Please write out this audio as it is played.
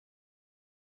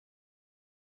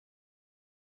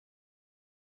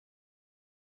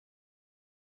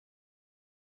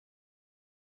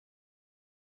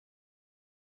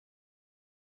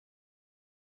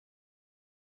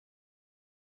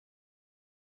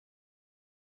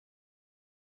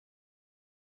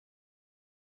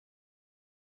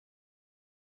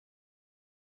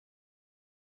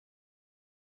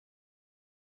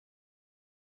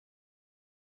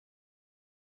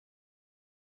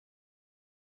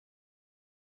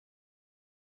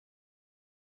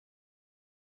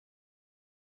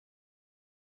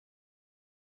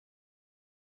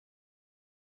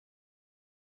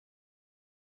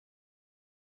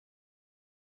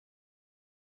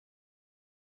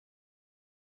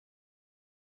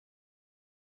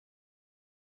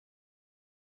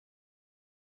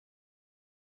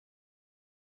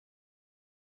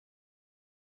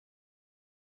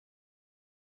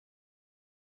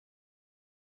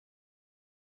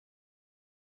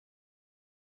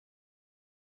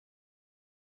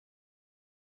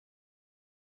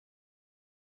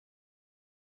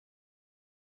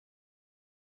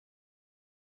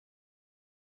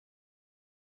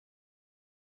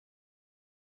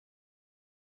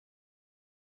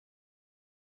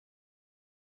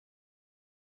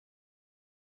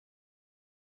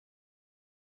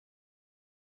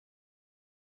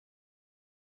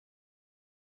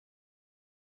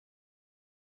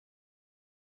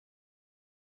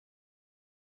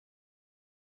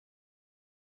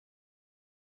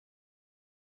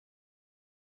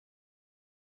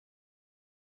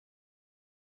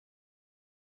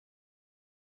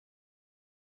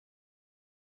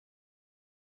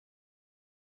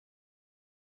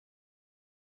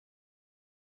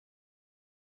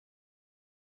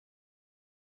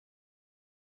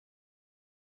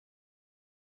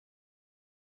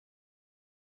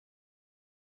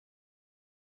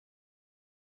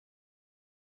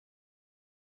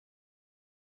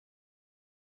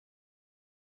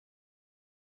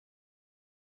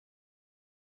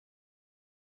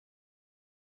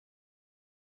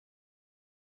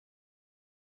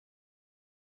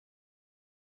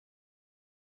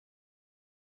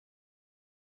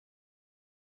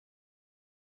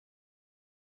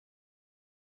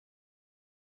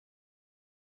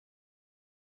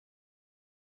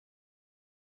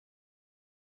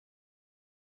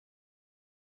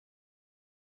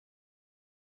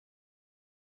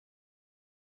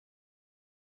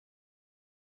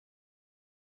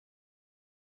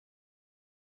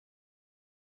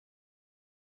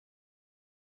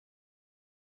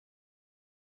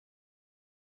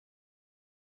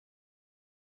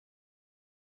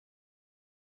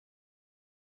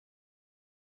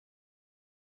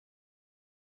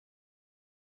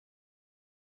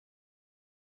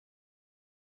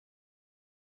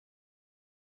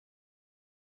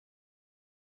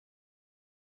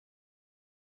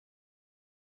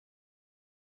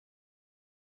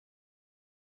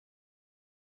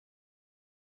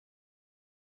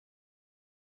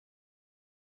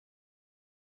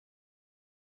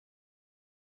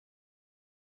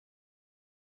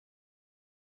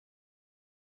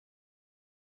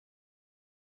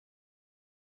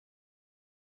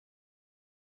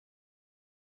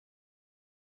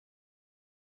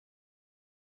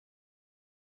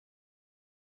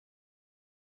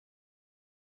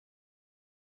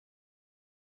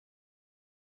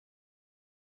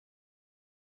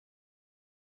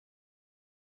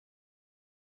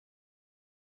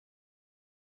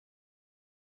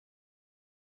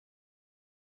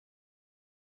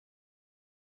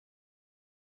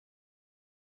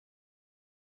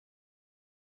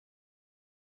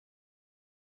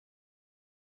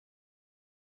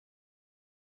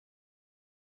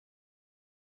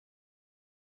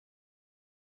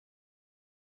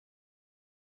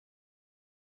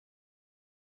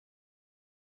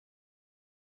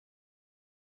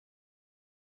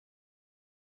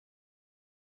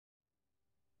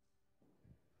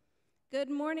Good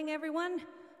morning, everyone.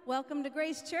 Welcome to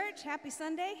Grace Church. Happy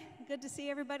Sunday. Good to see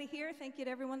everybody here. Thank you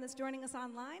to everyone that's joining us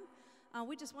online.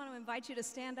 We just want to invite you to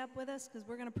stand up with us because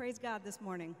we're going to praise God this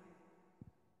morning.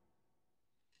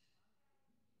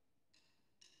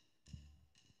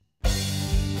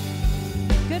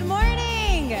 Good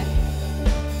morning.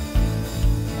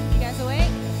 You guys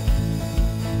awake?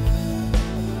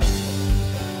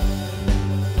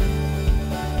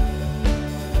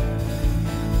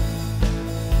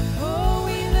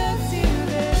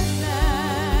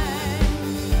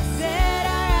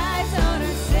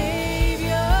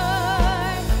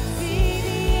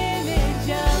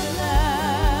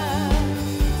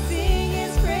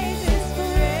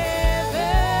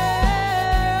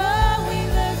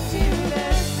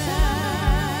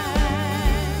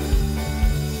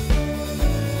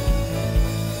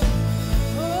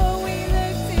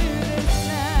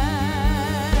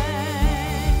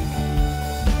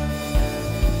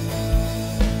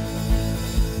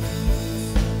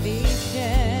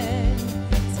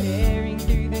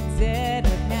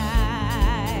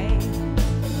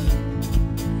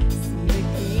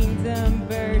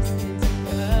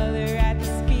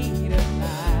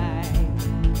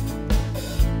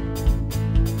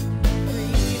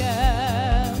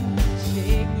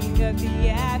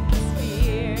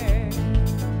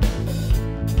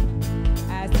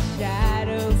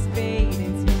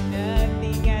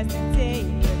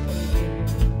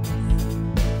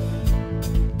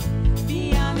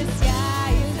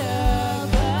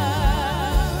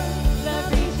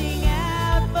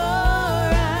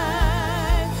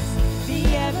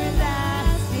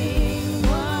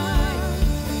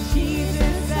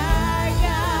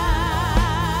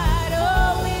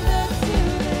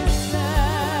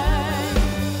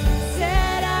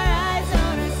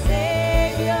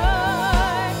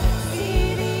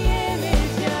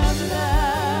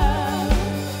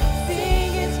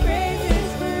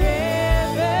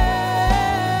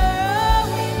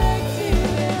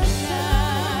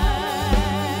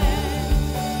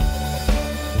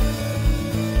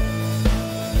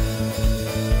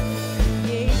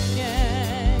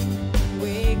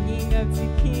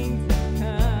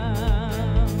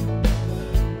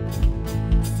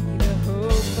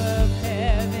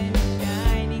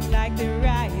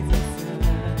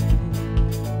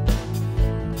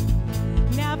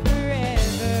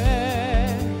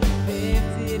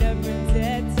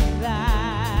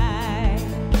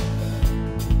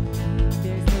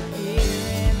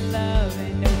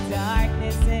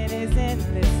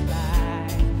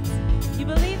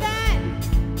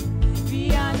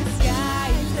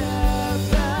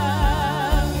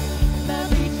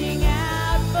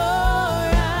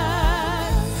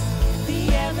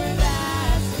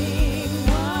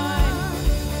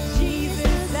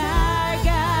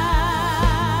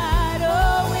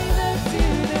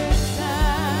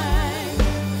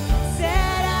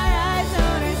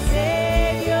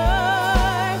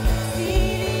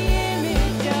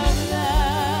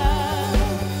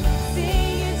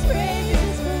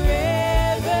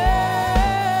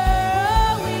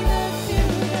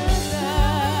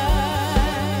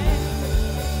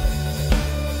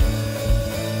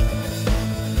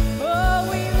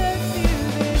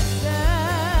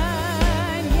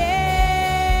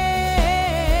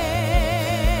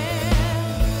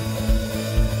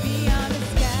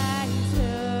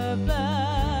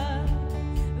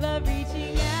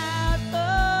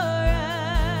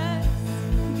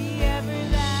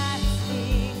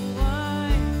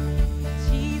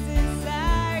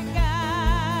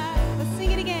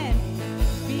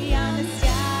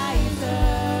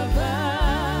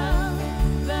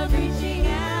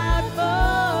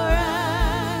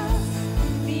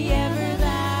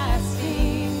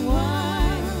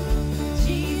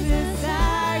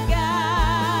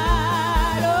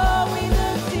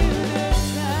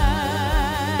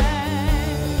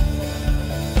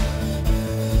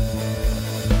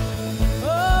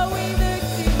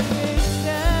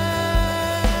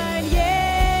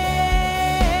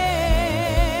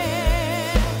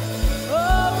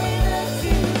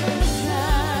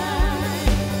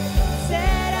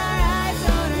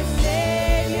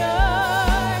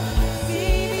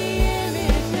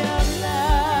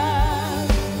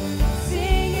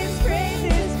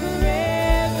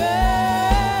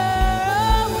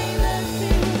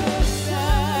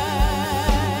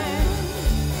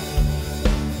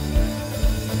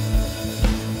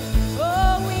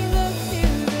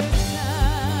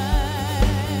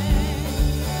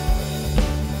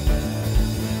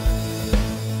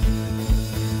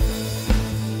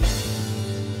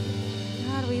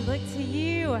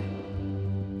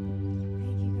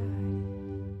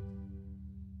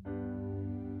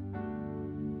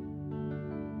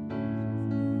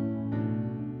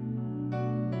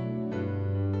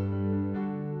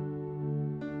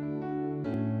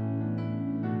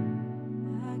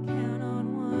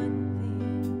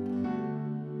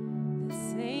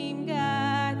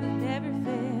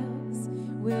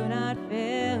 not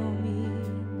fail me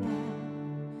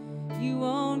now. You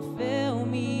won't fail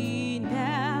me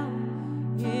now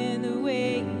in the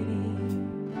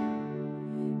waiting.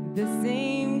 The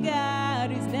same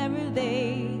God who's never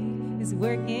late is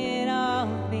working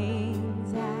all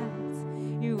things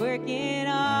out. You're working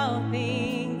all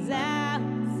things out.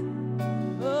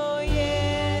 Oh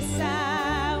yes,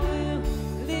 I will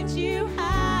lift you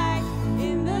high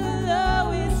in the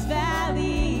lowest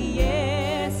valley.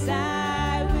 Yes,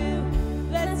 I will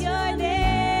bless your name.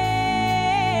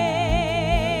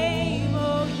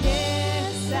 Oh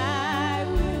yes, I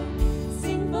will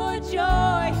sing for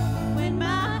joy when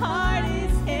my heart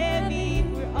is heavy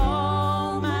for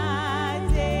all my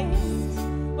days.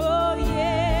 Oh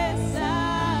yes, I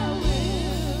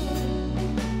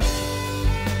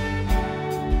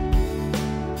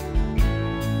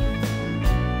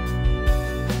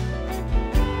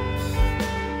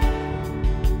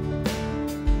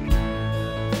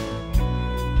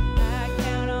I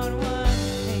count on one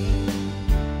thing.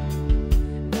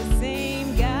 The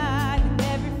same God who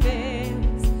never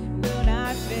fails will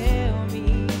not fail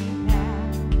me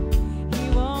now. He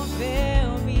won't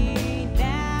fail me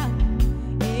now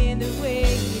in the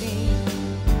waiting.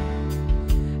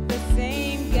 The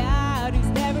same God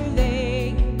who's never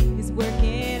late is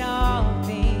working all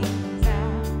things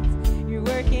out. You're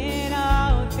working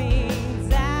all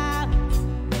things out.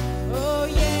 Oh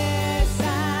yes,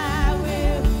 I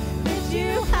will lift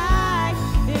you high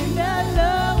in the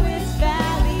lowest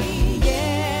valley.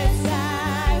 Yes,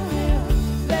 I will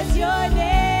bless your name.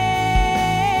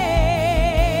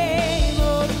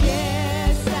 Oh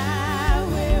yes, I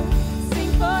will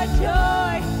sing for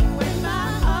joy when my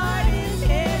heart is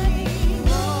heavy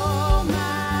all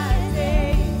my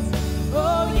days.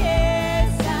 Oh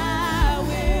yes, I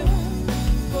will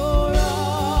for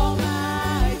all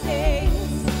my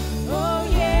days. Oh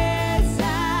yes, I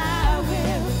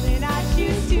will, and I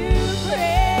choose to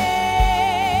praise,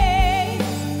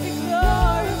 to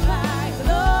glorify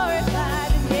the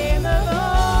name of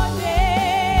all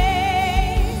days,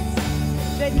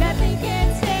 that nothing can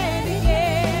stand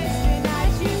against, and I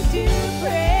choose to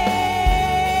praise,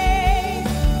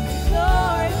 to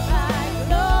glorify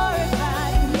the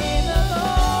name of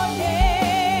all days,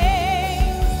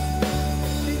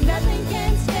 that nothing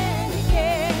can stand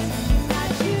against, and I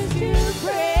choose to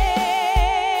praise,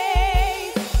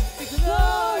 to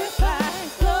glorify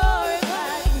the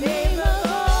name of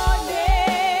all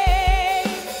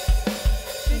days,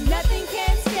 that nothing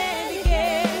can stand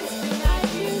against, and I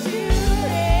choose to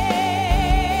praise,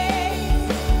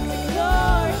 to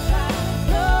glorify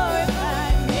the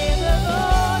name of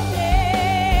all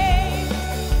days,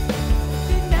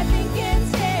 that nothing can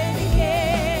stand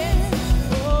against.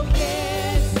 Oh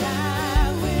yes, I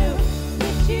will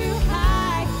lift you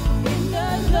high in the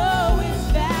lowest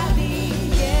valley.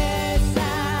 Yes, I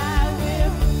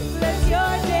will bless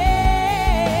your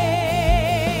name.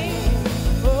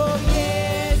 Oh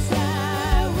yes, I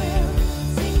will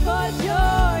sing for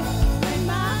joy when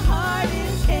my heart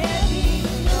is heavy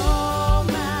all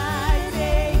my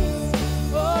days.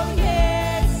 Oh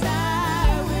yes, I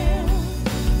will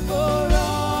for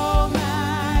all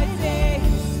my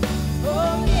days.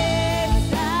 Oh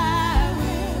yes, I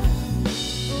will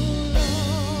for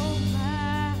all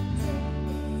my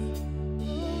days.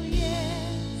 Oh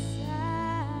yes, I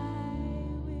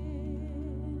will.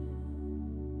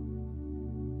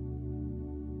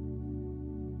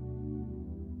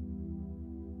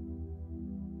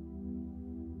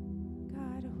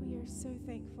 God, we are so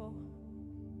thankful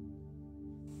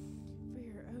for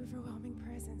your overwhelming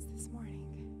presence this morning.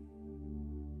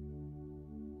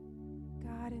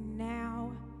 God, and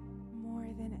now more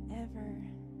than ever,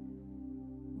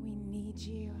 we need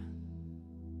you.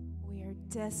 We are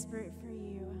desperate for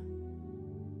you.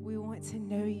 We want to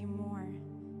know you more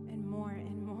and more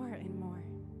and more and more.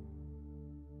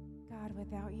 God,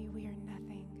 without you, we are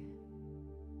nothing.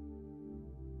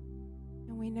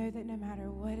 And we know that no matter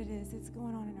what it is that's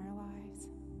going on in our lives,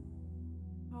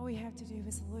 all we have to do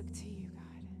is look to you,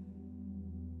 God.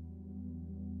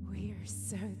 We are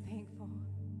so thankful.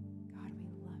 God,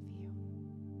 we love you,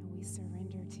 and we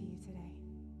surrender to you today.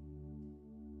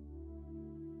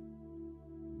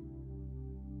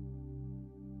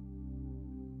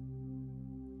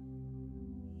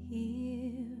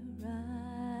 Here I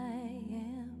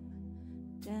am,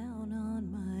 down on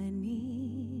my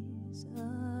knees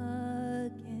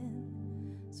again,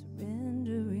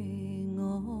 surrendering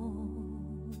all,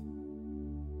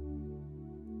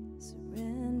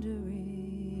 surrendering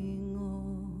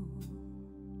all.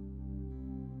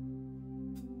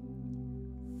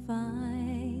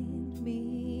 Find me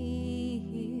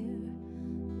here,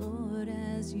 Lord,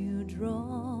 as you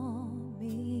draw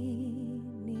me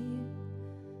near,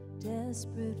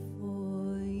 desperate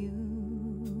for you,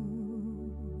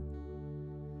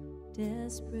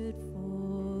 desperate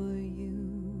for you.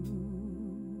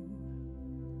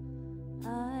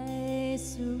 I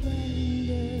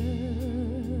surrender.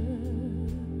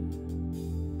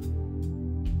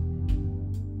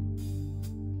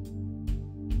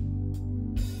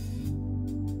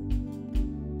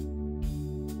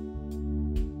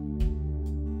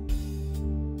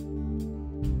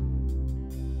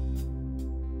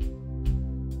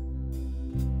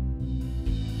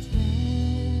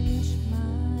 Drench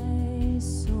my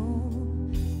soul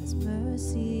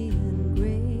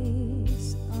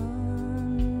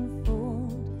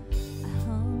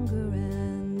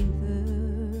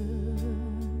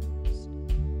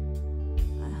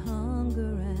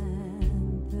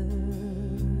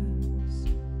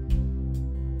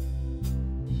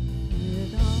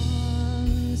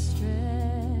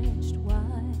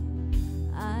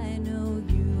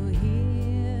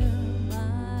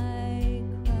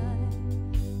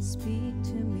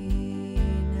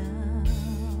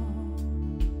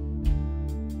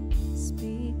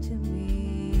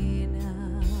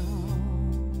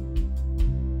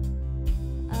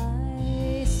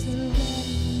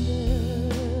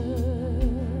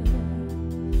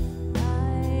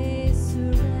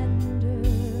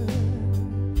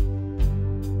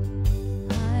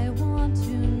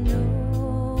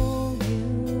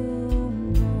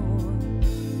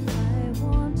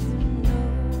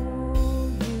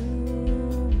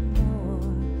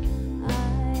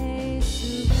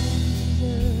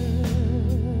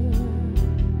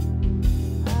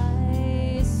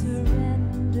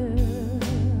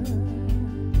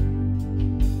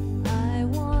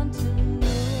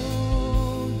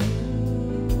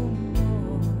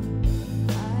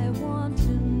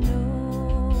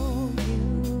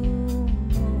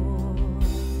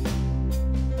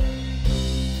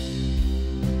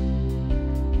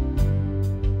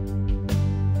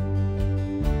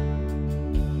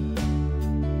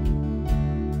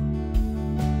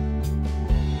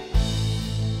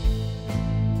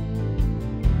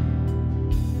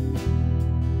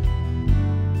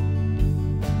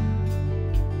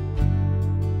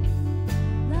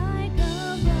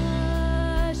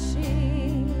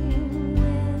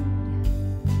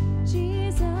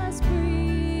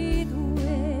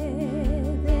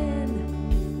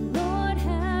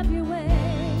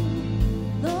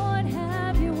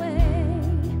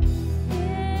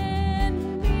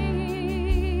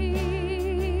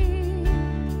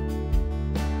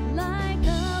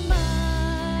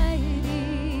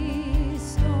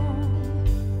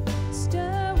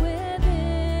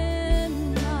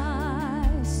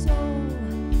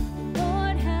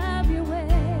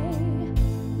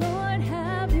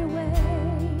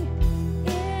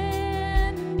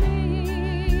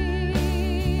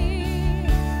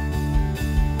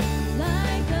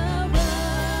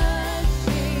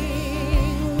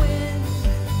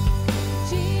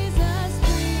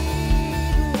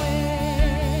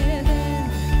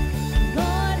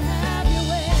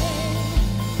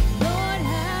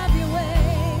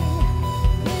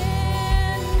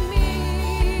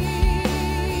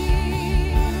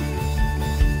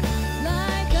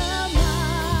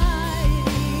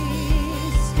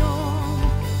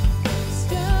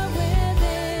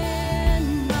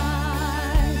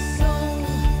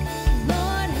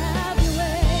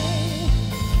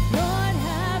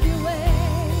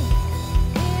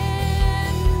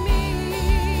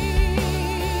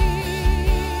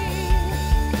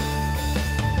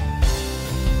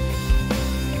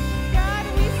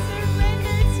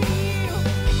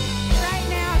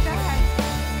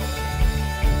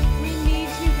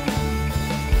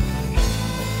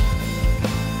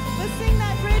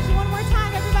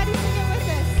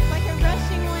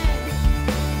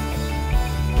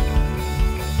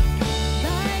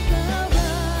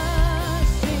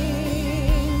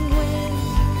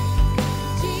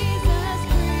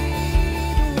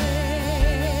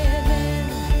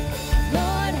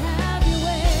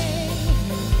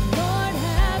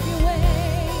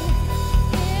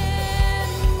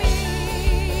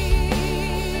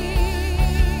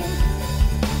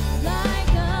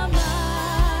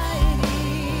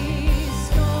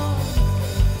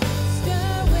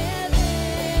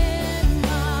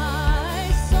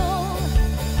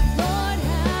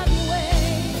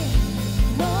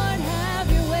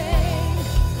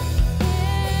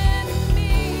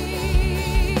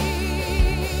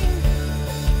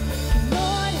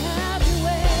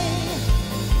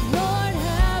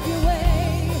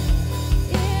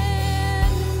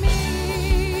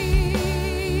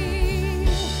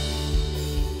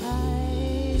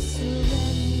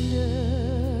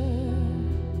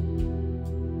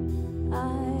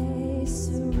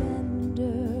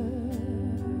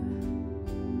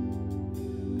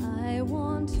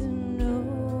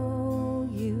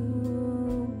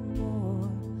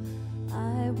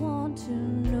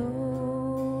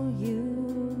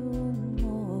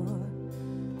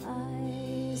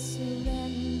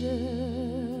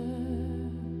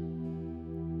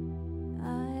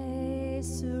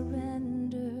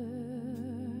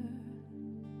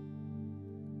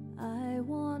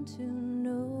want to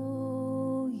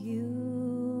know you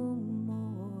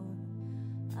more.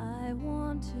 I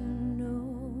want to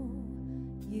know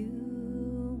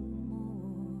you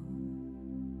more.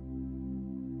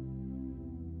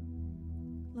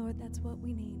 Lord, that's what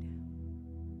we need,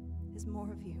 is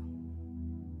more of you.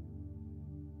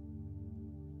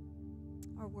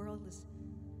 Our world is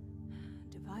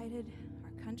divided. Our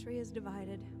country is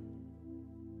divided.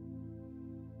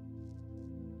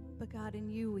 But God, in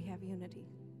you we have unity,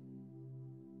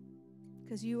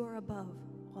 because you are above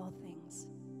all things.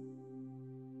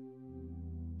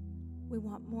 We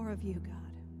want more of you,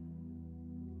 God.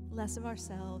 Less of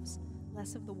ourselves,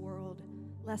 less of the world,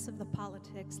 less of the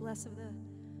politics, less of the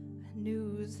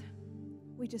news.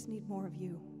 We just need more of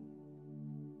you.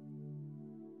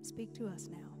 Speak to us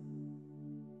now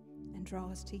and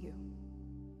draw us to you.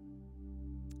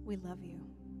 We love you,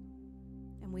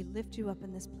 and we lift you up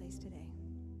in this place today.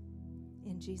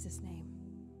 In Jesus' name,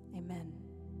 amen.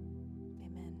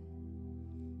 Amen.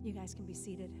 You guys can be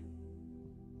seated.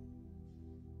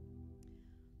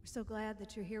 We're so glad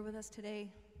that you're here with us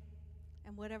today.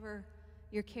 And whatever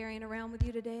you're carrying around with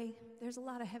you today, there's a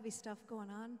lot of heavy stuff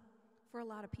going on for a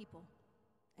lot of people.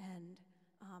 And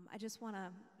I just want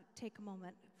to take a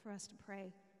moment for us to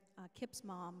pray. Kip's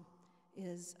mom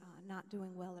is not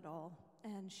doing well at all,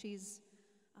 and she's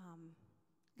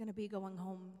going to be going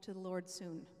home to the Lord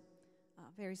soon.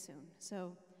 Very soon.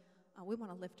 So we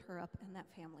want to lift her up and that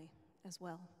family as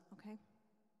well, okay?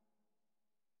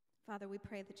 Father, we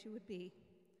pray that you would be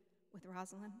with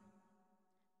Rosalind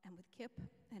and with Kip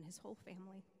and his whole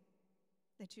family,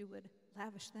 that you would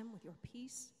lavish them with your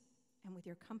peace and with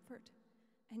your comfort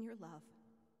and your love,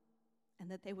 and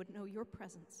that they would know your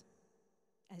presence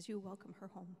as you welcome her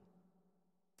home.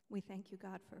 We thank you,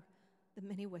 God, for the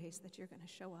many ways that you're going to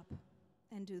show up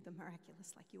and do the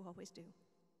miraculous like you always do.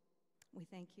 We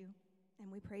thank you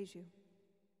and we praise you.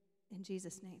 In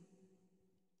Jesus' name,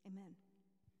 amen.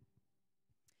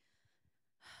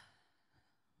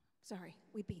 Sorry,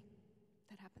 weepy.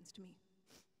 That happens to me.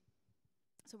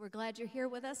 So we're glad you're here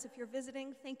with us. If you're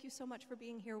visiting, thank you so much for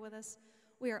being here with us.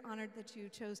 We are honored that you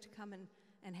chose to come and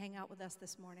hang out with us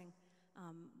this morning.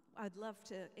 I'd love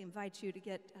to invite you to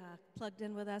get plugged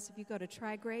in with us. If you go to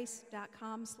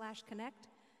trygrace.com/connect,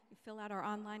 you fill out our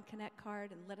online Connect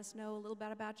card and let us know a little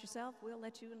bit about yourself. We'll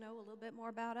let you know a little bit more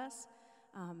about us.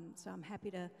 So I'm happy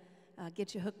to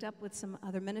get you hooked up with some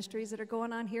other ministries that are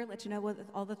going on here, let you know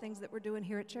all the things that we're doing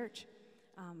here at church.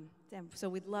 So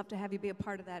we'd love to have you be a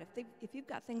part of that. If you've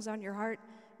got things on your heart,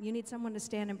 you need someone to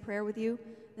stand in prayer with you,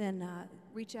 then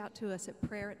reach out to us at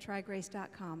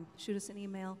prayer@trygrace.com. Shoot us an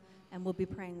email, and we'll be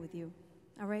praying with you.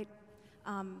 All right?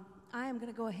 I am going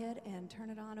to go ahead and turn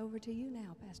it on over to you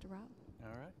now, Pastor Rob. All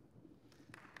right.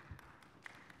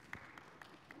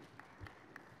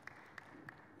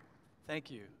 Thank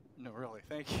you. No, really,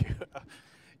 thank you.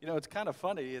 You know, it's kind of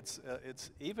funny. It's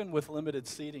even with limited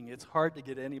seating, it's hard to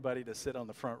get anybody to sit on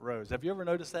the front rows. Have you ever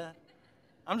noticed that?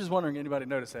 I'm just wondering, anybody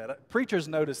notice that? Preachers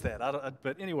notice that.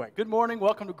 But anyway, good morning.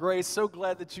 Welcome to Grace. So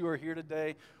glad that you are here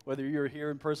today, whether you're here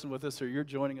in person with us or you're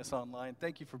joining us online.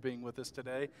 Thank you for being with us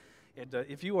today. And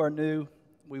if you are new,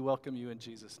 we welcome you in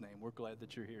Jesus' name. We're glad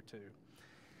that you're here too.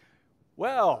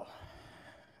 Well,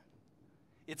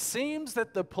 it seems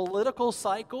that the political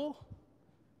cycle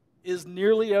is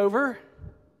nearly over.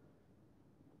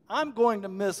 I'm going to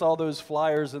miss all those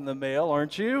flyers in the mail,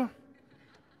 aren't you?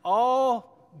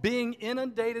 All being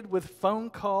inundated with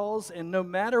phone calls, and no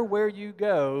matter where you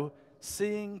go,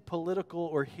 seeing political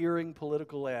or hearing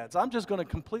political ads. I'm just going to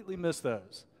completely miss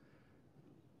those.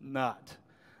 Not.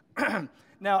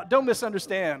 Now, don't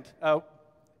misunderstand.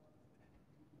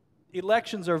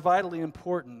 Elections are vitally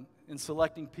important in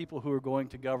selecting people who are going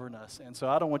to govern us. And so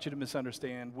I don't want you to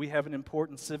misunderstand. We have an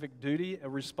important civic duty, a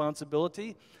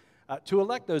responsibility to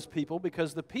elect those people,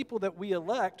 because the people that we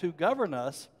elect who govern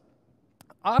us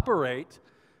operate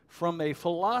from a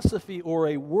philosophy or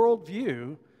a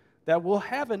worldview that will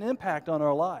have an impact on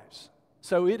our lives.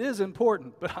 So it is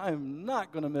important, but I'm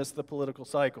not going to miss the political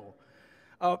cycle.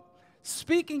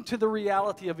 Speaking to the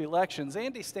reality of elections,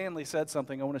 Andy Stanley said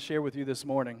something I want to share with you this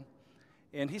morning.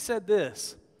 And he said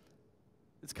this.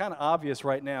 It's kind of obvious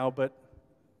right now, but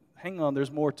hang on, there's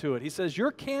more to it. He says,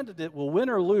 your candidate will win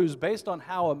or lose based on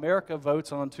how America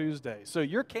votes on Tuesday. So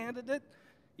your candidate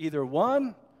either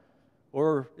won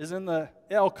or is in the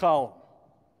L column.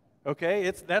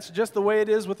 Okay, that's just the way it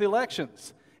is with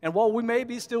elections. And while we may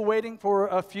be still waiting for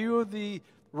a few of the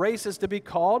races to be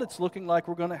called, it's looking like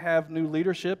we're going to have new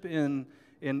leadership in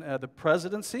the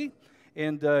presidency.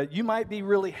 And you might be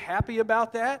really happy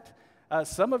about that.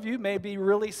 Some of you may be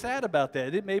really sad about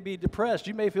that. It may be depressed.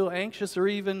 You may feel anxious or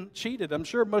even cheated. I'm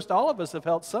sure most all of us have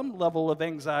felt some level of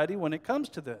anxiety when it comes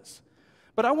to this.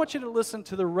 But I want you to listen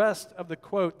to the rest of the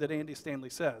quote that Andy Stanley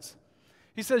says.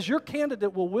 He says, your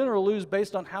candidate will win or lose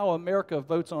based on how America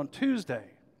votes on Tuesday.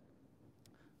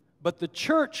 But the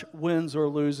church wins or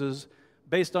loses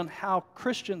based on how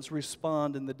Christians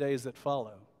respond in the days that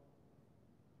follow.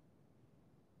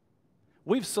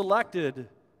 We've selected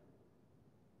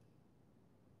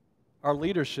our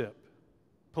leadership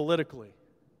politically.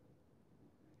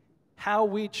 How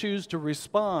we choose to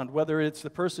respond, whether it's the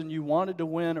person you wanted to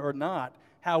win or not,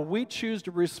 how we choose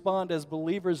to respond as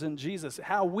believers in Jesus,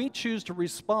 how we choose to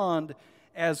respond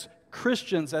as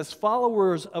Christians, as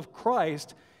followers of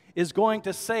Christ, is going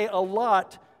to say a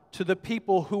lot to the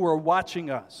people who are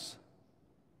watching us.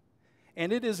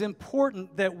 And it is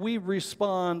important that we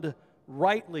respond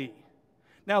rightly.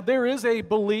 Now, there is a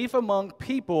belief among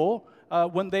people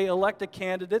when they elect a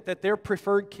candidate that their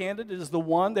preferred candidate is the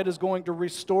one that is going to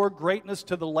restore greatness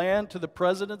to the land, to the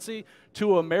presidency,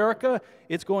 to America.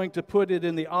 It's going to put it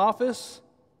in the office.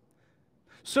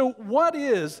 So what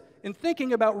is, in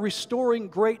thinking about restoring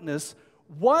greatness,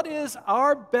 what is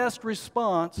our best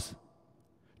response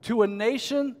to a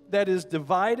nation that is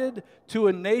divided, to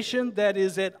a nation that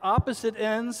is at opposite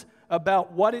ends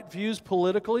about what it views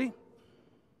politically?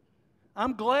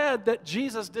 I'm glad that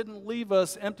Jesus didn't leave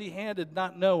us empty-handed,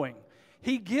 not knowing.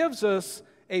 He gives us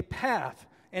a path,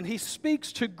 and He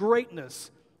speaks to greatness,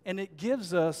 and it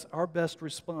gives us our best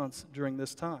response during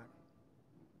this time.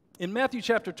 In Matthew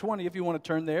chapter 20, if you want to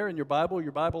turn there in your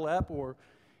Bible app, or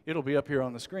it'll be up here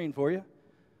on the screen for you.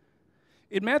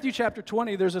 In Matthew chapter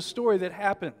 20, there's a story that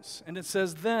happens, and it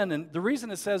says then, and the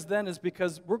reason it says then is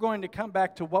because we're going to come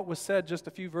back to what was said just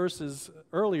a few verses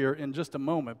earlier in just a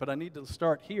moment, but I need to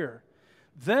start here.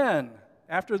 Then,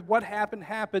 after what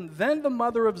happened, then the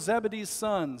mother of Zebedee's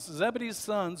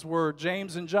sons were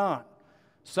James and John.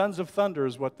 Sons of thunder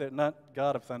is what they're, not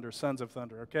God of thunder, sons of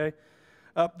thunder, okay?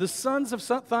 The sons of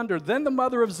thunder, then the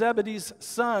mother of Zebedee's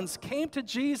sons came to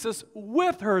Jesus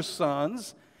with her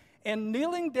sons, and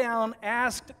kneeling down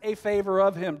asked a favor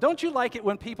of him. Don't you like it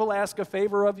when people ask a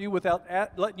favor of you without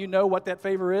letting you know what that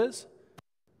favor is?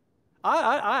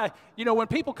 When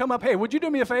people come up, hey, would you do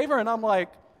me a favor? And I'm like,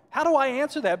 how do I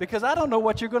answer that? Because I don't know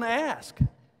what you're going to ask.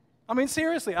 I mean,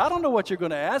 seriously, I don't know what you're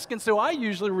going to ask, and so I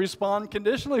usually respond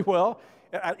conditionally. Well,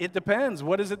 it depends.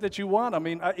 What is it that you want? I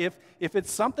mean, if it's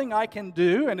something I can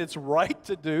do and it's right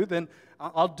to do, then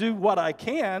I'll do what I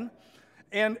can.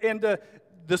 And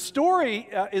the story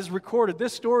is recorded.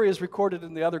 This story is recorded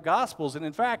in the other Gospels, and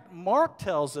in fact, Mark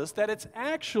tells us that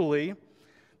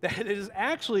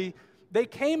they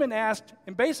came and asked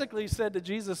and basically said to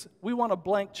Jesus, "We want a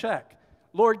blank check.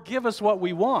 Lord, give us what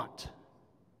we want."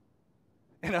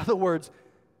 In other words,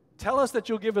 tell us that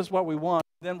you'll give us what we want,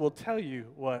 then we'll tell you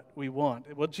what we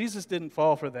want. Well, Jesus didn't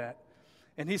fall for that.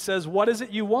 And he says, "What is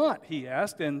it you want?" he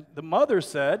asked. And the mother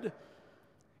said,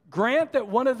 "Grant that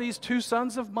one of these two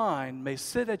sons of mine may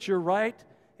sit at your right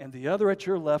and the other at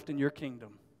your left in your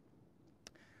kingdom."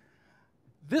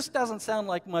 This doesn't sound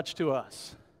like much to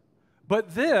us,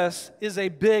 but this is a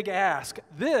big ask.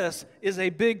 This is a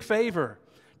big favor.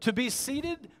 To be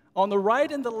seated on the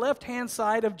right and the left-hand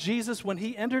side of Jesus when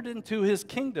he entered into his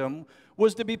kingdom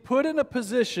was to be put in a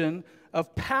position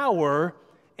of power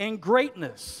and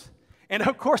greatness. And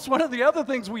of course, one of the other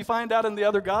things we find out in the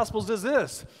other Gospels is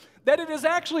this, that it is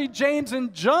actually James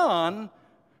and John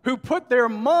who put their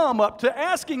mom up to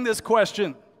asking this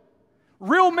question.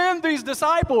 Real men, these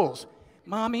disciples.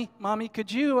 Mommy,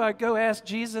 could you go ask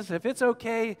Jesus if it's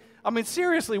okay? I mean,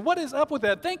 seriously, what is up with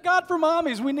that? Thank God for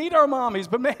mommies. We need our mommies.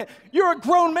 But man, you're a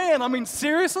grown man. I mean,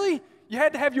 seriously? You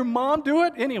had to have your mom do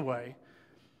it? Anyway,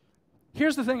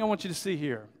 here's the thing I want you to see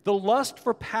here. The lust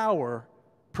for power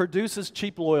produces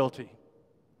cheap loyalty.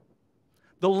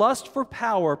 The lust for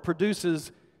power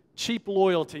produces cheap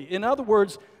loyalty. In other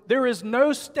words, there is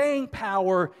no staying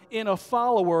power in a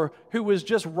follower who is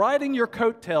just riding your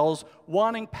coattails,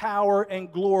 wanting power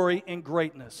and glory and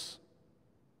greatness.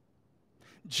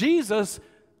 Jesus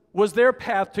was their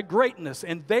path to greatness,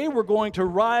 and they were going to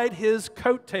ride his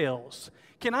coattails.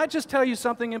 Can I just tell you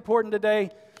something important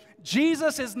today?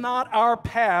 Jesus is not our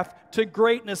path to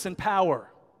greatness and power,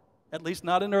 at least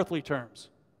not in earthly terms.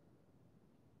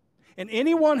 And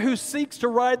anyone who seeks to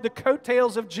ride the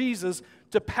coattails of Jesus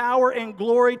to power and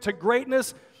glory, to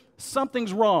greatness,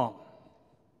 something's wrong.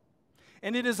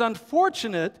 And it is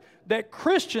unfortunate that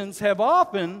Christians have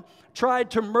often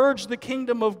tried to merge the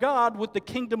kingdom of God with the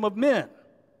kingdom of men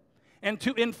and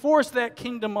to enforce that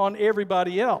kingdom on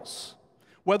everybody else.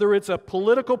 Whether it's a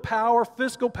political power,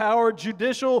 fiscal power,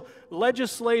 judicial,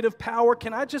 legislative power,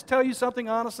 can I just tell you something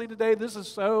honestly today? This is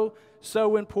so,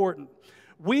 so important.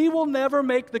 We will never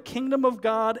make the kingdom of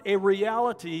God a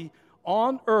reality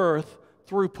on earth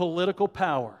through political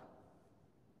power.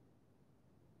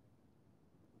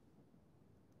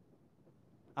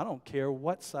 I don't care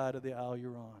what side of the aisle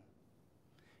you're on.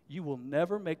 You will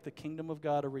never make the kingdom of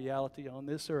God a reality on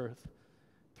this earth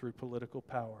through political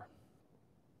power.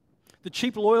 The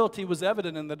cheap loyalty was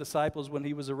evident in the disciples when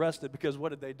he was arrested, because what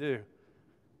did they do?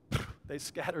 They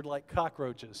scattered like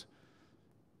cockroaches.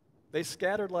 They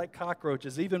scattered like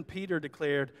cockroaches. Even Peter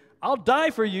declared, "I'll die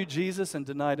for you, Jesus," and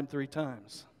denied him 3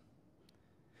 times.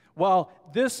 While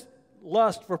this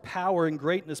lust for power and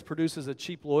greatness produces a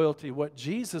cheap loyalty, what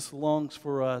Jesus longs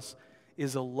for us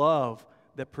is a love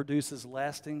that produces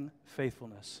lasting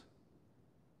faithfulness.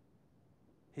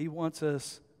 He wants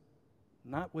us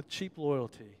not with cheap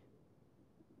loyalty,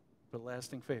 but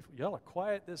lasting faith. Y'all are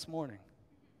quiet this morning.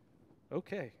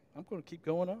 Okay, I'm going to keep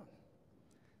going on.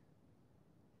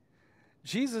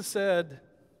 Jesus said,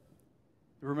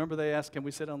 remember they asked, can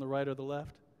we sit on the right or the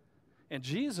left? And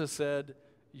Jesus said,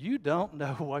 you don't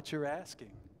know what you're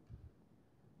asking.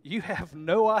 You have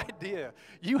no idea.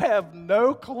 You have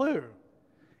no clue.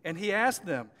 And he asked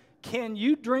them, can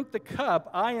you drink the cup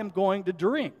I am going to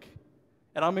drink?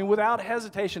 And I mean, without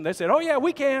hesitation, they said, oh yeah,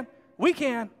 we can. We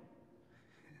can.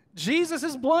 Jesus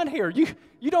is blunt here.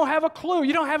 You don't have a clue.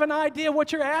 You don't have an idea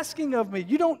what you're asking of me.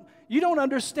 You don't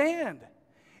understand.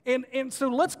 And so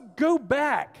let's go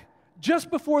back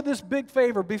just before this big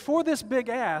favor, before this big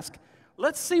ask.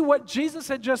 Let's see what Jesus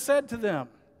had just said to them.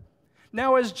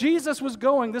 Now, as Jesus was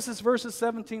going, this is verses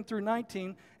 17 through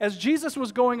 19, as Jesus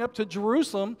was going up to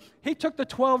Jerusalem, he took the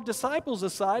 12 disciples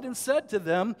aside and said to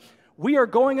them, we are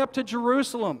going up to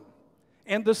Jerusalem,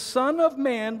 and the Son of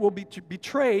Man will be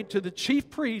betrayed to the chief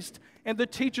priests and the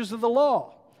teachers of the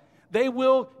law. They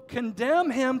will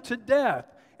condemn him to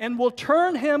death and will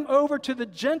turn him over to the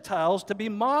Gentiles to be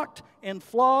mocked and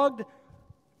flogged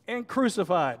and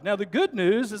crucified. Now, the good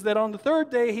news is that on the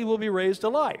 3rd day he will be raised to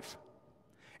life.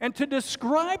 And to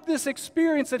describe this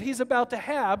experience that he's about to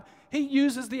have, he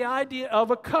uses the idea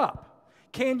of a cup.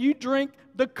 Can you drink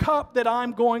the cup that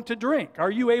I'm going to drink?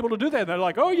 Are you able to do that? And they're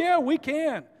like, oh yeah, we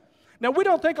can. Now, we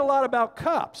don't think a lot about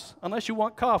cups, unless you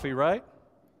want coffee, right?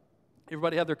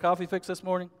 Everybody have their coffee fix this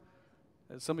morning?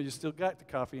 Some of you still got the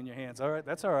coffee in your hands. All right,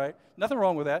 that's all right. Nothing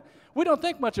wrong with that. We don't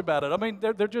think much about it. I mean,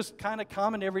 they're just kind of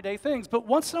common everyday things. But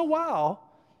once in a while,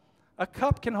 a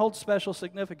cup can hold special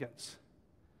significance.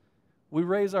 We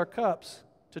raise our cups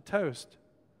to toast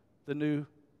the new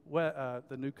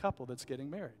couple that's getting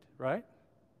married, right?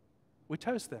 We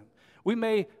toast them. We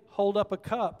may hold up a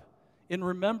cup in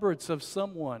remembrance of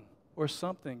someone or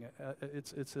something.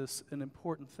 It's an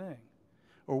important thing.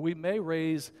 Or we may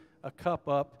raise a cup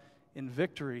up in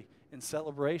victory, in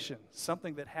celebration,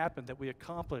 something that happened, that we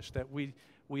accomplished, that we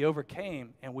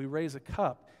overcame, and we raise a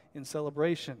cup in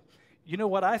celebration. You know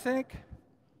what I think?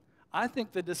 I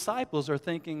think the disciples are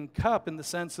thinking cup in the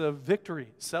sense of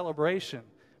victory, celebration,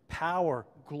 power,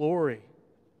 glory.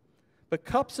 But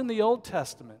cups in the Old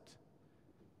Testament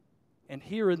and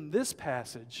here in this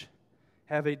passage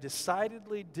have a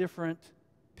decidedly different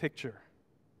picture.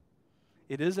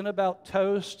 It isn't about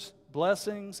toasts,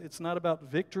 blessings. It's not about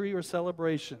victory or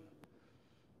celebration.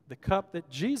 The cup that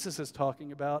Jesus is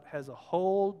talking about has a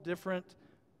whole different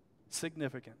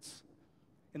significance.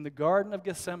 In the Garden of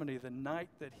Gethsemane, the night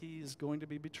that he is going to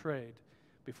be betrayed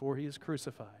before he is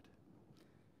crucified,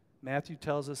 Matthew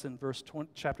tells us in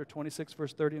chapter 26,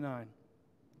 verse 39,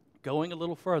 going a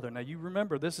little further. Now you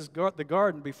remember, this is the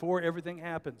garden before everything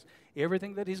happens,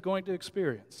 everything that he's going to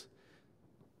experience.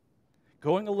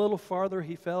 Going a little farther,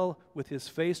 he fell with his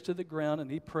face to the ground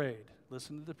and he prayed.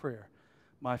 Listen to the prayer.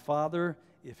 My Father,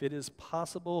 if it is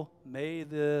possible, may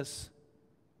this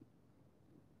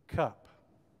cup.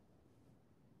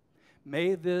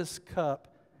 May this cup.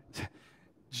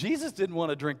 Jesus didn't want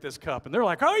to drink this cup. And they're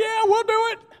like, oh yeah, we'll do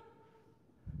it.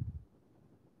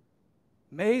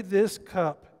 May this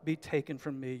cup be taken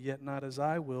from me, yet not as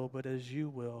I will, but as you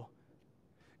will.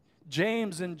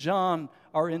 James and John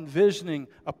are envisioning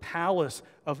a palace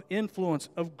of influence,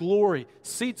 of glory,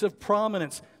 seats of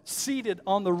prominence, seated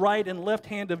on the right and left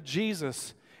hand of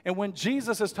Jesus. And when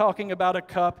Jesus is talking about a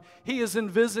cup, he is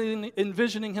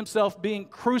envisioning himself being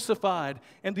crucified.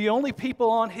 And the only people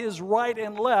on his right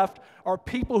and left are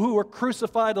people who are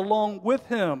crucified along with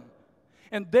him.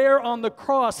 And there on the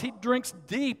cross, he drinks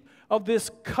deep of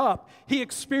this cup. He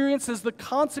experiences the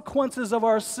consequences of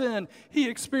our sin. He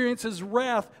experiences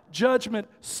wrath, judgment,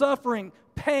 suffering,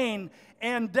 pain,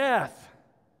 and death.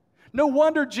 No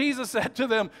wonder Jesus said to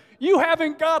them, you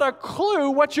haven't got a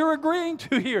clue what you're agreeing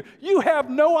to here. You have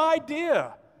no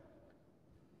idea.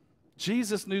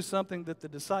 Jesus knew something that the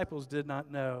disciples did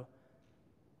not know.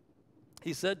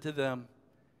 He said to them,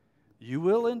 you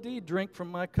will indeed drink from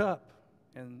my cup.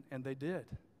 And they did.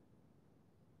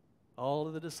 All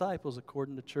of the disciples,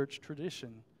 according to church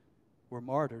tradition, were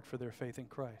martyred for their faith in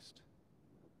Christ.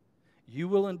 You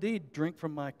will indeed drink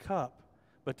from my cup,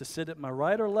 but to sit at my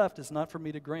right or left is not for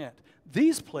me to grant.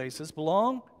 These places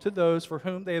belong to those for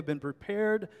whom they have been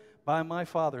prepared by my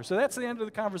Father. So that's the end of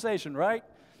the conversation, right?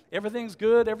 Everything's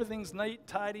good, everything's neat,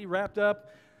 tidy, wrapped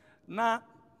up. Not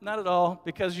at all,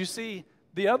 because you see,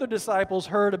 the other disciples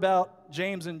heard about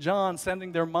James and John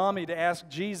sending their mommy to ask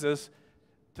Jesus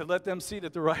to let them seat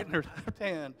at the right and left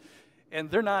hand,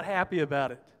 and they're not happy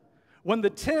about it. When the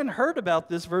 10 heard about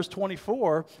this, verse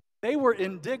 24, they were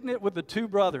indignant with the two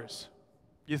brothers.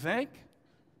 You think?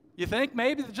 You think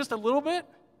maybe just a little bit?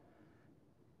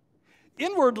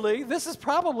 Inwardly, this is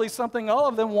probably something all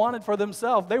of them wanted for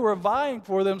themselves. They were vying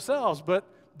for themselves, but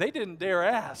they didn't dare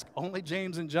ask. Only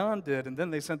James and John did, and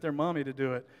then they sent their mommy to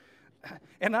do it.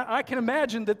 And I can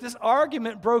imagine that this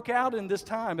argument broke out in this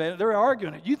time. They're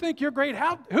arguing. You think you're great?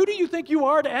 Who do you think you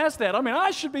are to ask that? I mean, I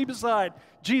should be beside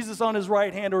Jesus on his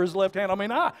right hand or his left hand. I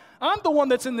mean, I'm the one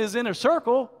that's in this inner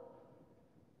circle.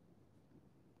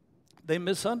 They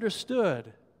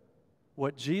misunderstood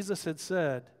what Jesus had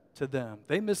said to them.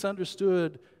 They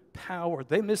misunderstood power.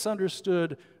 They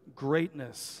misunderstood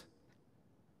greatness.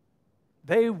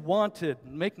 They wanted,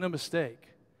 make no mistake,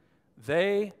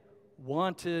 they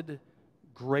wanted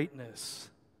greatness.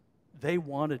 They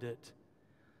wanted it.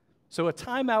 So a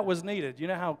timeout was needed. You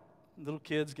know how little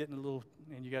kids get in a little,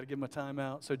 and you got to give them a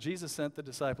timeout? So Jesus sent the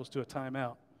disciples to a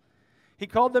timeout. He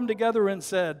called them together and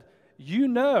said, you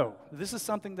know, this is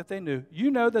something that they knew,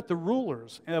 you know that the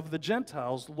rulers of the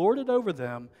Gentiles lord it over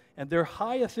them, and their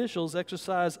high officials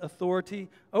exercise authority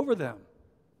over them.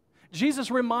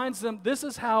 Jesus reminds them, this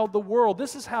is how the world,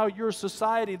 this is how your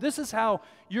society, this is how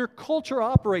your culture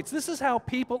operates. This is how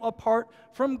people apart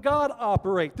from God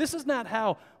operate. This is not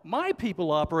how my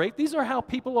people operate. These are how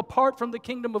people apart from the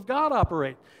kingdom of God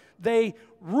operate. They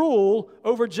rule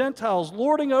over Gentiles,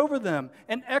 lording over them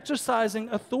and exercising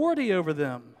authority over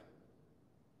them.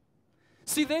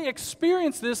 See, they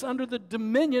experienced this under the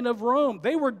dominion of Rome.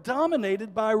 They were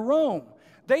dominated by Rome.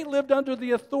 They lived under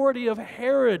the authority of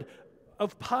Herod,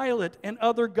 of Pilate, and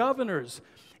other governors.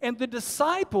 And the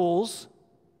disciples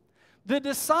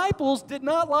did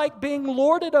not like being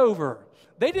lorded over.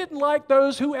 They didn't like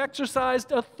those who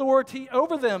exercised authority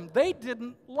over them. They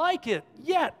didn't like it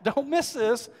yet. Don't miss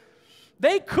this.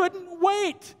 They couldn't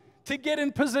wait to get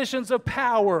in positions of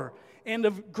power and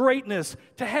of greatness,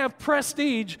 to have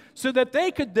prestige, so that they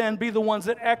could then be the ones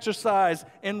that exercise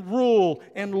and rule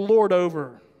and lord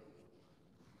over.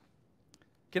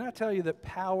 Can I tell you that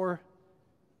power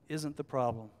isn't the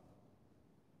problem?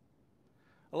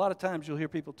 A lot of times you'll hear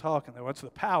people talking, what's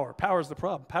the power? Power is the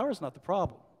problem. Power is not the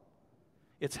problem.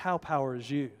 It's how power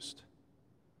is used.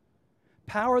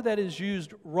 Power that is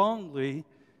used wrongly,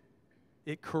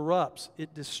 it corrupts,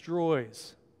 it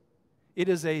destroys. It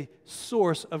is a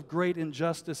source of great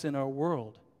injustice in our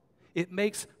world. It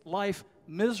makes life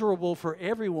miserable for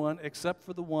everyone except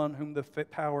for the one whom the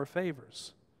power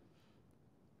favors.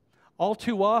 All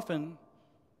too often,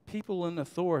 people in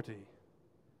authority,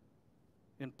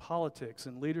 in politics,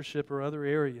 in leadership, or other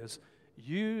areas,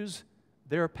 use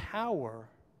their power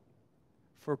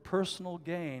for personal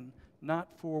gain, not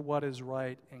for what is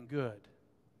right and good.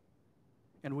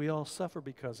 And we all suffer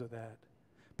because of that.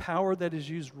 Power that is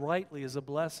used rightly is a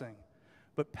blessing,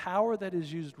 but power that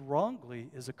is used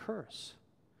wrongly is a curse.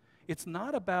 It's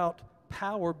not about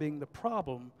power being the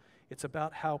problem, it's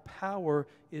about how power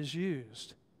is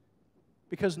used.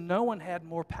 Because no one had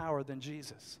more power than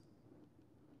Jesus.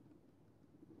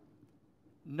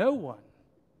 No one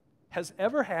has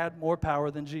ever had more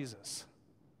power than Jesus.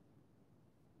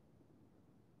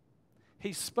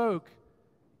 He spoke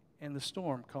and the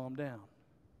storm calmed down.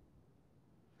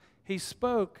 He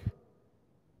spoke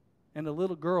and a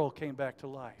little girl came back to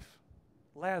life.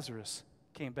 Lazarus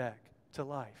came back to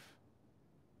life.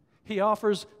 He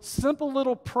offers simple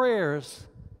little prayers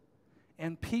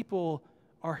and people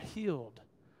are healed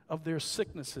of their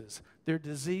sicknesses, their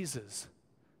diseases.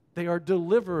 They are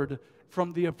delivered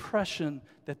from the oppression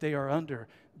that they are under.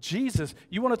 Jesus,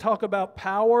 you want to talk about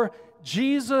power?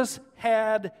 Jesus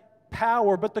had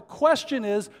power, but the question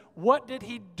is, what did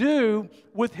he do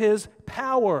with his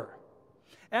power?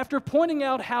 After pointing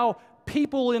out how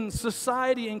people in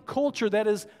society and culture that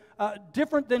is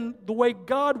different than the way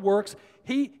God works,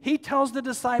 he tells the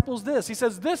disciples this. He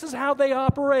says, this is how they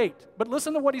operate. But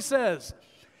listen to what he says.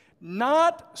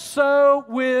 Not so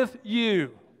with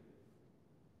you.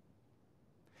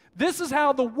 This is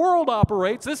how the world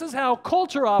operates. This is how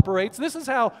culture operates. This is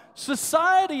how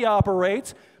society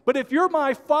operates. But if you're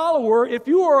my follower, if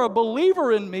you are a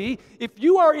believer in me, if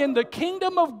you are in the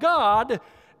kingdom of God,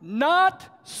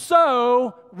 not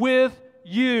so with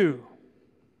you.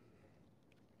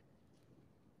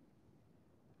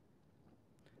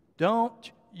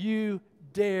 Don't you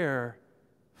dare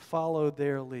follow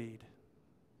their lead.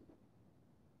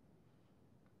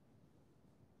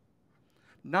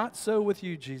 Not so with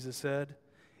you, Jesus said.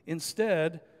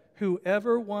 Instead,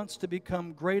 whoever wants to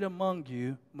become great among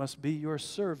you must be your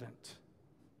servant.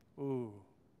 Ooh.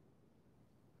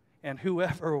 And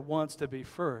whoever wants to be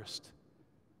first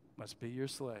must be your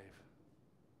slave.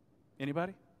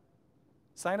 Anybody?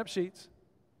 Sign-up sheets.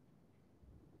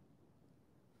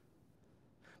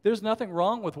 There's nothing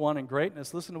wrong with wanting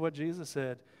greatness. Listen to what Jesus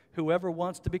said. Whoever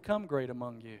wants to become great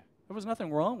among you. There was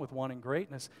nothing wrong with wanting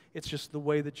greatness. It's just the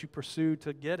way that you pursue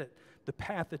to get it, the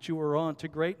path that you are on to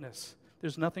greatness.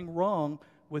 There's nothing wrong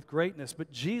with greatness,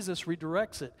 but Jesus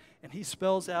redirects it, and he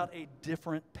spells out a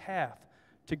different path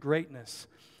to greatness.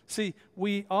 See,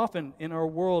 we often in our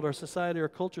world, our society, our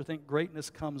culture think greatness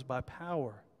comes by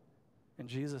power. And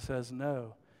Jesus says,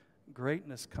 no,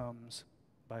 greatness comes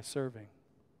by serving.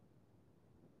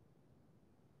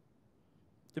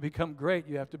 To become great,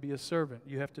 you have to be a servant.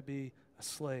 You have to be a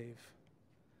slave.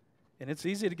 And it's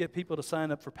easy to get people to sign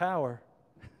up for power.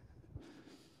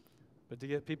 But to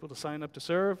get people to sign up to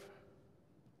serve,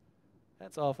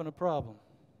 that's often a problem.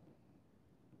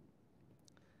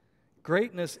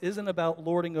 Greatness isn't about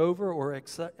lording over or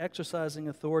exercising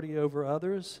authority over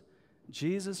others.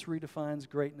 Jesus redefines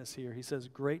greatness here. He says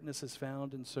greatness is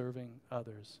found in serving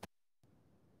others.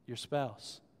 Your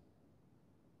spouse,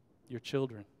 your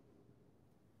children,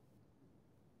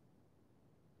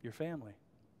 your family,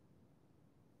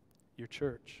 your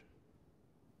church,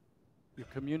 your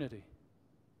community.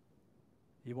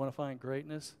 You want to find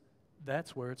greatness?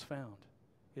 That's where it's found.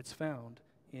 It's found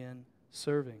in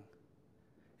serving.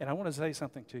 And I want to say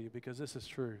something to you because this is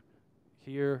true.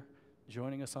 Here,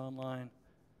 joining us online,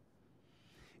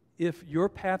 if your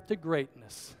path to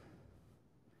greatness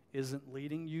isn't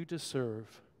leading you to serve,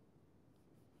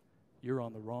 you're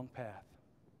on the wrong path.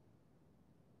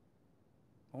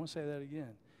 I want to say that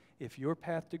again. If your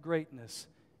path to greatness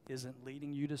isn't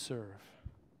leading you to serve,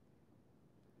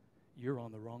 you're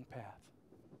on the wrong path.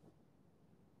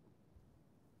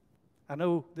 I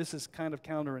know this is kind of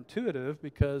counterintuitive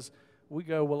because we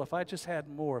go, well, if I just had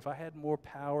more, if I had more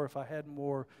power, if I had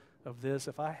more of this,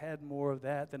 if I had more of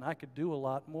that, then I could do a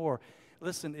lot more.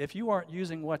 Listen, if you aren't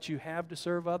using what you have to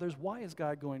serve others, why is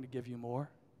God going to give you more?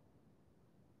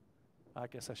 I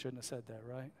guess I shouldn't have said that,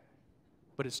 right?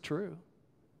 But it's true.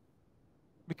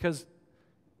 Because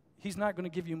He's not going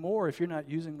to give you more if you're not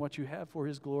using what you have for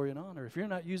His glory and honor. If you're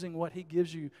not using what He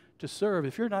gives you to serve,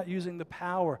 if you're not using the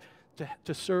power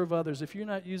to serve others, if you're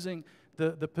not using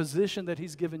the position that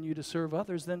He's given you to serve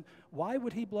others, then why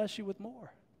would He bless you with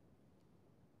more?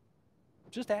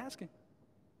 Just asking.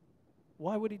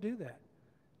 Why would He do that?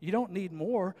 You don't need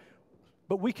more,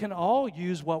 but we can all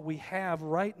use what we have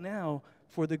right now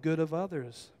for the good of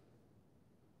others.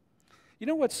 You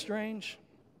know what's strange?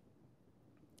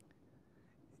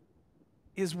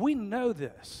 Is we know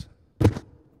this.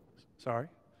 Sorry.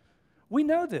 We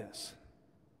know this.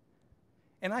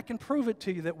 And I can prove it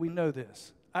to you that we know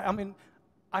this. I mean,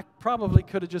 I probably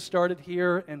could have just started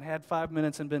here and had 5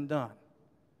 minutes and been done.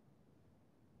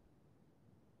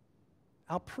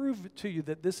 I'll prove it to you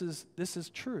that this is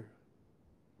true.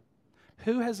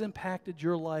 Who has impacted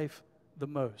your life the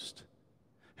most?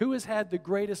 Who has had the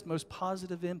greatest, most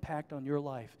positive impact on your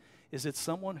life? Is it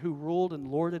someone who ruled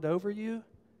and lorded over you?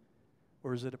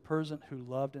 Or is it a person who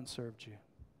loved and served you?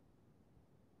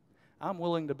 I'm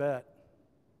willing to bet.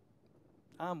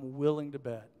 I'm willing to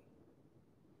bet.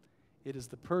 It is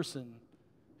the person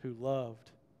who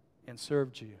loved and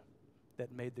served you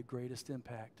that made the greatest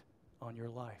impact on your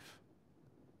life.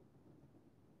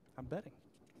 I'm betting,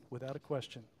 without a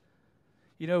question.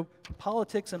 You know,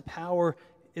 politics and power,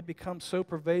 it becomes so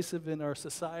pervasive in our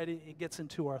society, it gets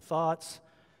into our thoughts.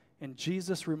 And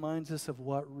Jesus reminds us of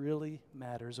what really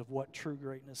matters, of what true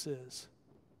greatness is.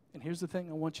 And here's the thing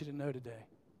I want you to know today.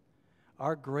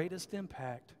 Our greatest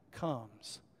impact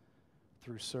comes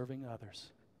through serving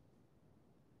others.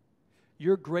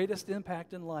 Your greatest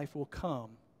impact in life will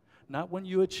come not when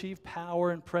you achieve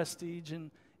power and prestige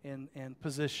and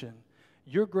position.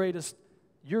 Your greatest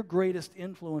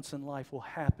influence in life will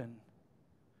happen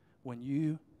when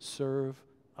you serve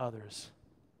others.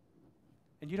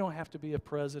 And you don't have to be a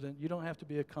president. You don't have to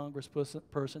be a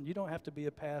congressperson. You don't have to be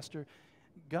a pastor.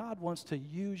 God wants to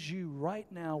use you right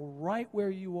now, right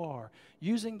where you are,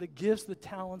 using the gifts, the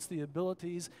talents, the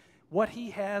abilities, what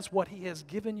He has, what He has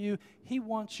given you. He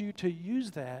wants you to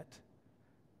use that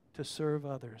to serve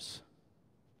others.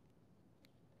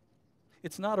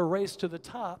 It's not a race to the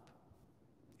top.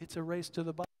 It's a race to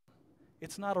the bottom.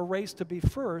 It's not a race to be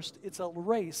first. It's a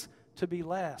race to be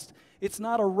last. It's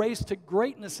not a race to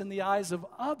greatness in the eyes of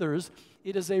others.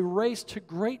 It is a race to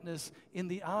greatness in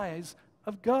the eyes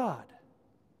of God.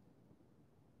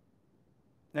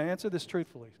 Now answer this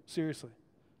truthfully, seriously.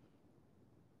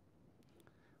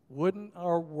 Wouldn't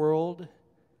our world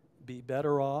be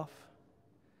better off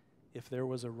if there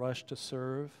was a rush to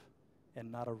serve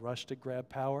and not a rush to grab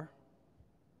power?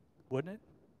 Wouldn't it?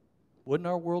 Wouldn't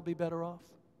our world be better off?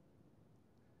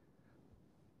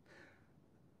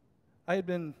 I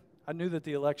knew that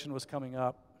the election was coming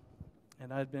up,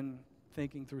 and I'd been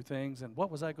thinking through things, and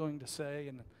what was I going to say?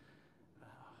 And,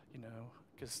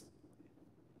 because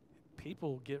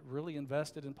people get really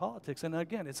invested in politics. And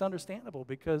again, it's understandable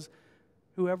because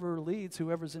whoever leads,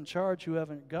 whoever's in charge,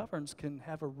 whoever governs can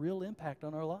have a real impact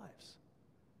on our lives.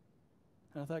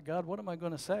 And I thought, God, what am I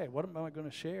going to say? What am I going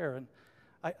to share? And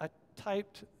I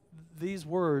typed these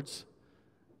words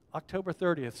October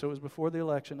 30th, so it was before the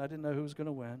election. I didn't know who was going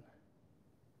to win.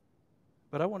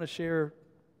 But I want to share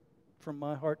from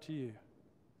my heart to you.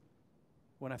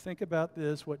 When I think about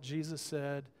this, what Jesus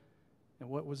said and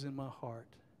what was in my heart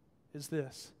is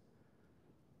this.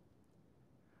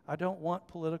 I don't want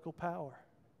political power.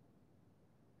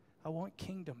 I want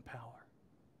kingdom power.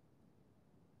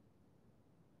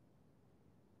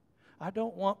 I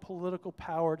don't want political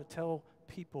power to tell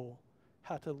people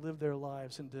how to live their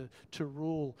lives and to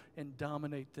rule and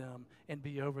dominate them and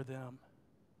be over them.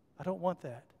 I don't want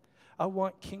that. I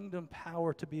want kingdom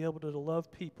power to be able to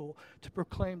love people, to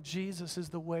proclaim Jesus is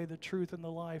the way, the truth, and the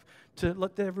life, to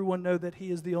let everyone know that He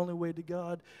is the only way to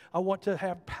God. I want to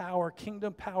have power,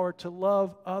 kingdom power, to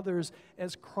love others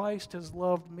as Christ has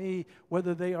loved me,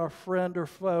 whether they are friend or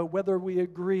foe, whether we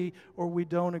agree or we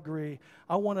don't agree.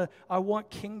 I want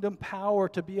kingdom power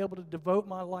to be able to devote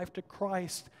my life to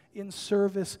Christ in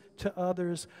service to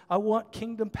others. I want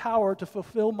kingdom power to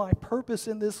fulfill my purpose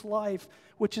in this life,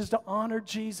 which is to honor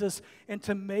Jesus and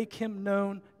to make Him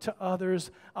known to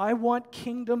others. I want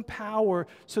kingdom power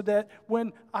so that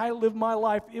when I live my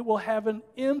life, it will have an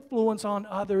influence on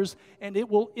others and it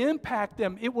will impact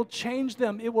them, it will change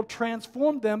them, it will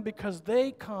transform them because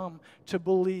they come to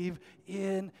believe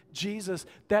in Jesus.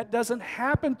 That doesn't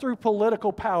happen through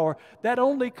political power. That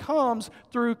only comes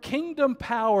through kingdom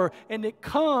power, and it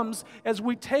comes as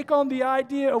we take on the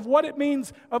idea of what it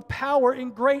means of power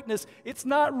and greatness. It's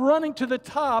not running to the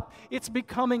top, it's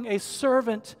becoming a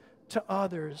servant to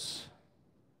others.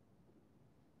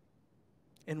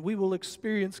 And we will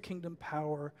experience kingdom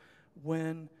power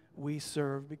when we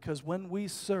serve, because when we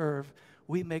serve,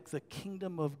 we make the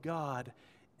kingdom of God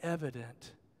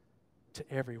evident to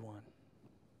everyone.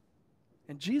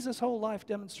 And Jesus' whole life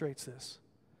demonstrates this.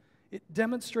 It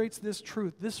demonstrates this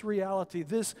truth, this reality,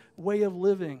 this way of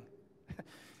living.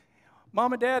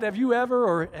 Mom and Dad, have you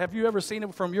ever seen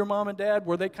it from your mom and dad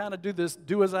where they kind of do this,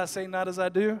 do as I say, not as I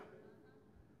do?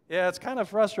 Yeah, it's kind of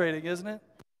frustrating, isn't it?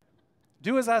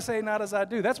 Do as I say, not as I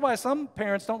do. That's why some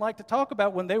parents don't like to talk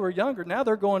about when they were younger. Now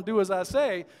they're going, do as I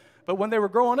say. But when they were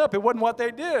growing up, it wasn't what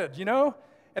they did,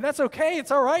 And that's okay.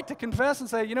 It's all right to confess and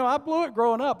say, I blew it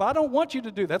growing up. I don't want you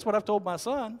to do. That's what I've told my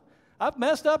son. I've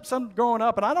messed up some growing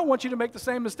up, and I don't want you to make the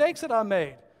same mistakes that I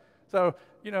made. So,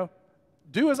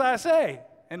 do as I say.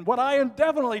 And what I am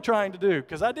definitely trying to do,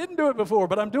 because I didn't do it before,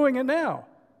 but I'm doing it now.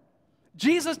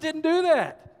 Jesus didn't do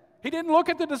that. He didn't look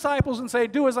at the disciples and say,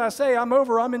 do as I say,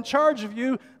 I'm in charge of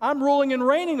you, I'm ruling and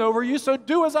reigning over you, so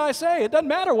do as I say. It doesn't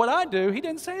matter what I do. He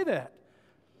didn't say that.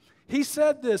 He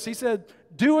said this. He said,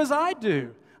 do as I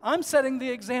do. I'm setting the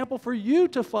example for you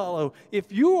to follow.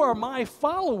 If you are my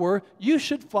follower, you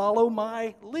should follow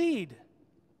my lead.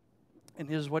 And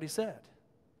here's what he said.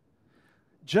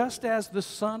 Just as the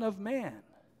Son of Man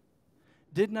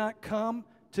did not come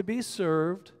to be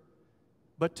served,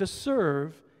 but to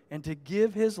serve and to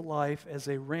give his life as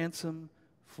a ransom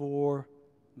for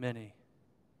many.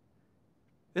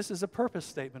 This is a purpose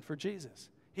statement for Jesus.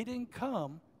 He didn't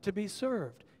come to be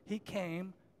served. He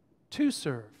came to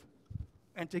serve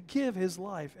and to give his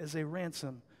life as a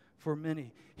ransom for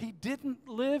many. He didn't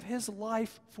live his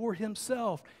life for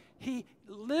himself. He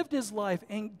lived his life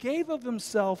and gave of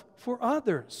himself for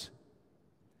others.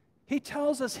 He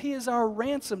tells us he is our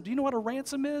ransom. Do you know what a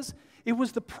ransom is? It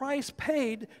was the price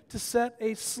paid to set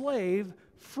a slave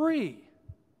free.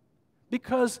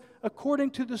 Because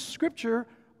according to the Scripture,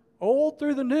 old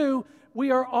through the new,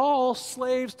 we are all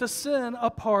slaves to sin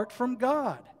apart from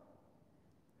God.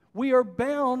 We are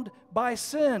bound by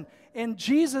sin. And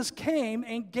Jesus came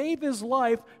and gave His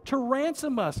life to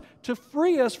ransom us, to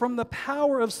free us from the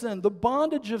power of sin, the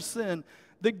bondage of sin,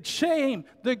 the shame,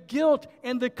 the guilt,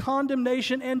 and the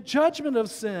condemnation and judgment of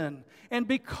sin. And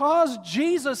because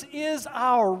Jesus is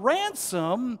our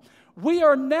ransom, we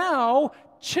are now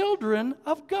children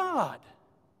of God.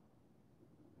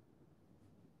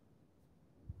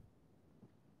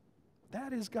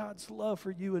 That is God's love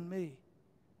for you and me.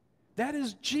 That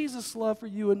is Jesus' love for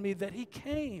you and me, that He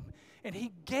came and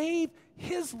He gave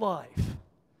His life,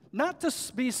 not to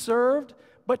be served,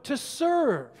 but to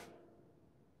serve.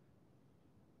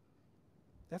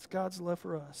 That's God's love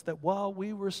for us, that while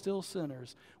we were still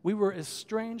sinners, we were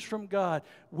estranged from God,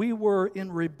 we were in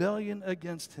rebellion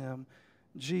against Him,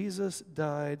 Jesus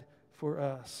died for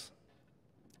us.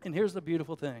 And here's the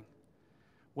beautiful thing.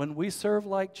 When we serve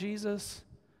like Jesus,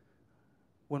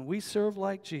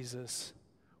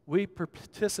 we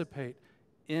participate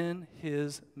in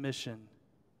His mission.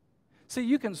 See,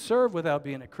 you can serve without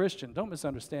being a Christian. Don't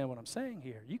misunderstand what I'm saying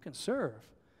here. You can serve.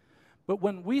 But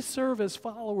when we serve as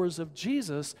followers of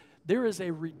Jesus, there is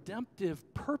a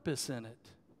redemptive purpose in it.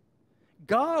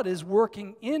 God is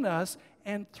working in us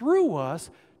and through us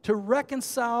to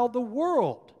reconcile the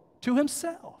world to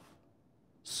Himself.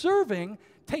 Serving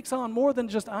takes on more than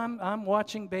just I'm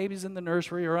watching babies in the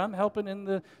nursery, or I'm helping in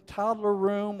the toddler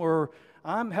room, or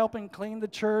I'm helping clean the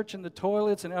church and the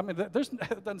toilets. And I mean, that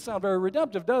doesn't sound very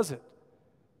redemptive, does it?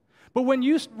 But when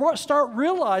you start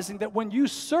realizing that when you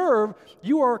serve,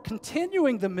 you are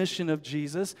continuing the mission of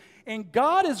Jesus, and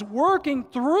God is working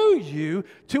through you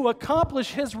to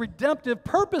accomplish His redemptive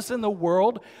purpose in the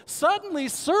world, suddenly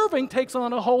serving takes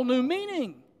on a whole new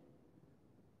meaning.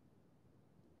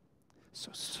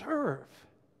 So serve.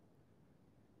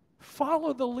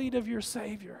 Follow the lead of your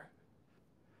Savior.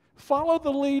 Follow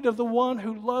the lead of the one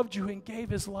who loved you and gave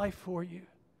His life for you.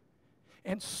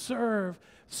 And serve.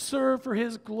 Serve for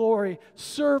His glory.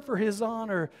 Serve for His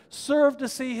honor. Serve to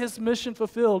see His mission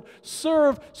fulfilled.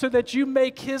 Serve so that you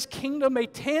make His kingdom a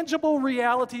tangible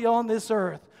reality on this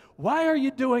earth. Why are you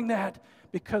doing that?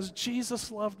 Because Jesus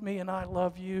loved me and I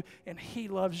love you and He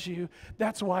loves you.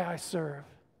 That's why I serve.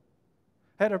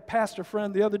 I had a pastor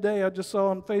friend the other day I just saw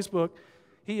on Facebook.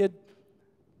 He had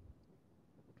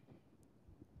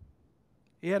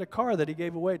a car that he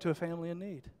gave away to a family in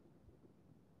need.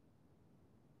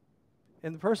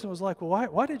 And the person was like, well,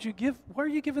 why are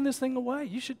you giving this thing away?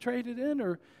 You should trade it in.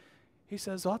 Or he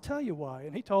says, I'll tell you why.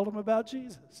 And he told him about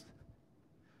Jesus.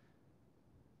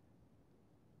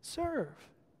 Serve.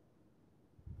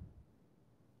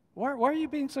 Why are you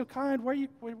being so kind?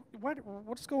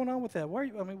 What's going on with that?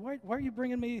 Why are you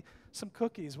bringing me some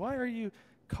cookies? Why are you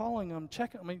calling them,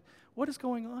 checking? What is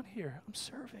going on here? I'm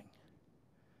serving.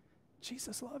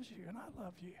 Jesus loves you and I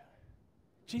love you.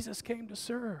 Jesus came to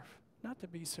serve, not to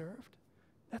be served.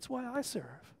 That's why I serve.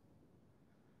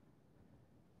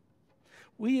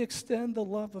 We extend the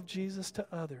love of Jesus to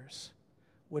others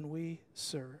when we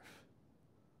serve.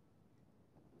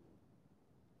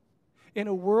 In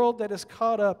a world that is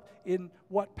caught up in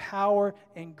what power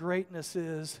and greatness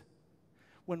is,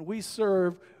 when we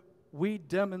serve, we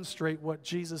demonstrate what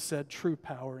Jesus said true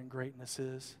power and greatness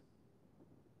is.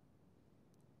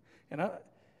 And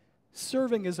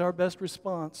serving is our best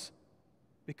response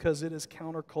because it is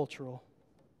countercultural.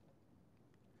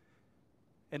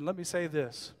 And let me say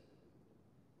this.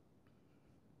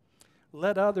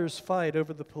 Let others fight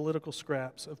over the political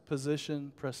scraps of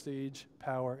position, prestige,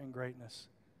 power, and greatness.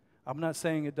 I'm not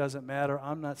saying it doesn't matter.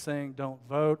 I'm not saying don't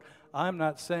vote. I'm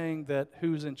not saying that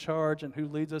who's in charge and who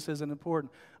leads us isn't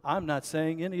important. I'm not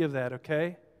saying any of that,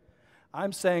 okay?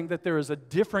 I'm saying that there is a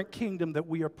different kingdom that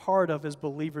we are part of as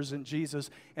believers in Jesus,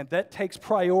 and that takes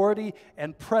priority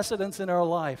and precedence in our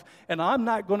life. And I'm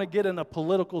not going to get in a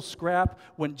political scrap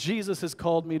when Jesus has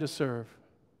called me to serve.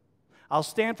 I'll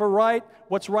stand for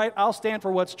what's right. I'll stand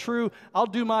for what's true. I'll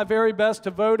do my very best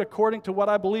to vote according to what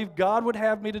I believe God would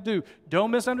have me to do.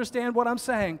 Don't misunderstand what I'm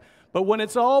saying. But when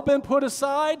it's all been put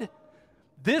aside,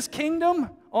 this kingdom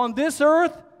on this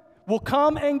earth will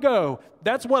come and go.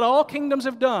 That's what all kingdoms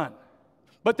have done.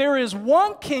 But there is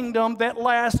one kingdom that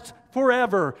lasts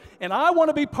forever. And I want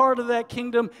to be part of that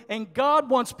kingdom, and God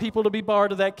wants people to be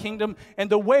part of that kingdom. And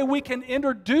the way we can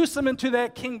introduce them into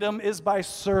that kingdom is by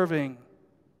serving.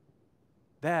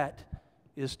 That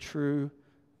is true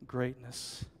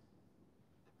greatness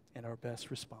and our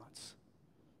best response.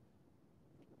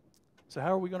 So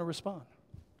how are we going to respond?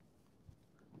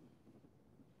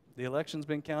 The election's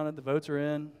been counted, the votes are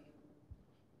in.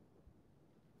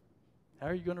 How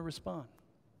are you going to respond?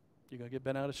 You're going to get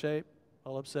bent out of shape,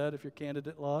 all upset if your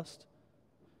candidate lost?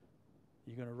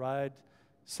 You're going to ride,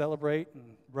 celebrate, and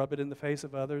rub it in the face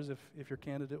of others if your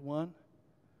candidate won?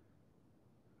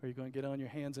 Or are you going to get on your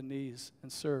hands and knees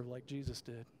and serve like Jesus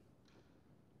did?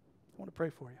 I want to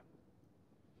pray for you.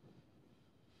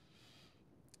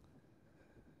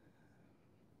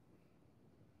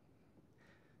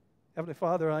 Heavenly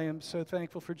Father, I am so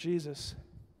thankful for Jesus.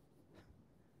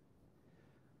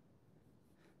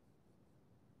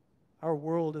 Our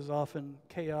world is often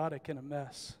chaotic and a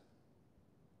mess.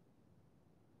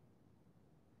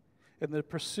 In the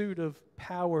pursuit of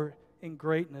power and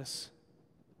greatness,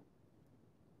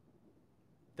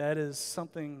 that is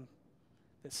something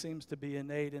that seems to be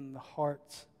innate in the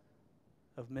hearts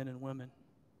of men and women.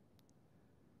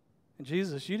 And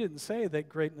Jesus, you didn't say that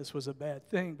greatness was a bad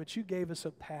thing, but you gave us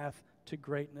a path to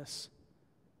greatness.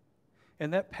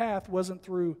 And that path wasn't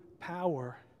through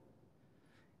power,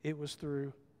 it was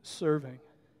through serving.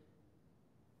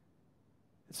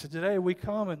 And so today we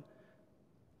come, and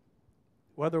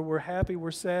whether we're happy, we're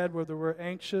sad, whether we're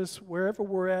anxious, wherever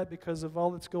we're at because of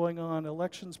all that's going on,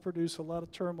 elections produce a lot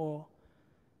of turmoil.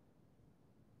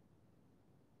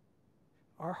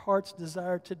 Our heart's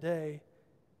desire today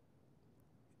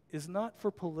is not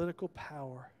for political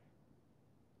power.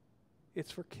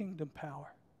 It's for kingdom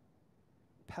power.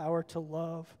 Power to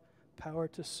love, power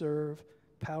to serve,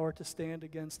 power to stand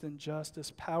against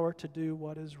injustice, power to do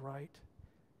what is right.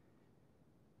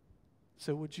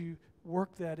 So would you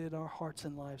work that in our hearts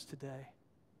and lives today?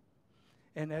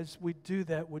 And as we do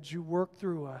that, would you work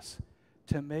through us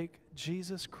to make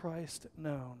Jesus Christ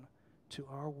known to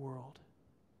our world?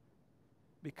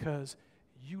 Because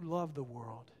you love the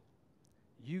world.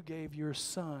 You gave your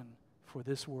Son for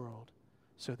this world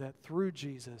so that through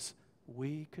Jesus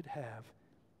we could have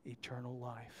eternal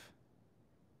life.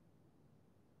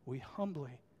 We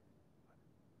humbly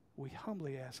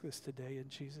ask this today in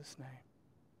Jesus' name.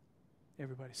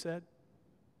 Everybody said,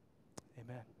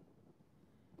 amen.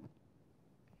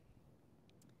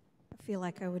 I feel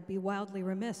like I would be wildly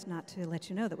remiss not to let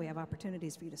you know that we have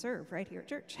opportunities for you to serve right here at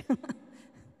church.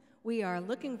 We are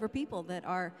looking for people that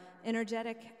are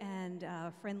energetic and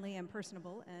friendly and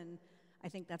personable, and I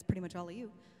think that's pretty much all of you,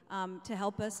 to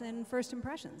help us in first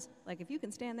impressions. Like if you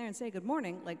can stand there and say good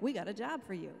morning, like we got a job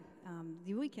for you.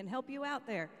 We can help you out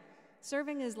there.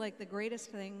 Serving is like the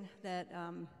greatest thing that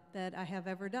I have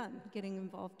ever done, getting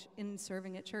involved in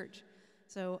serving at church.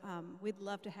 So we'd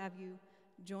love to have you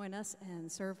join us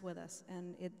and serve with us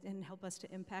and help us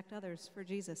to impact others for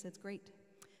Jesus. It's great.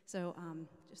 So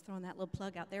just throwing that little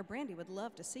plug out there. Brandy would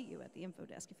love to see you at the info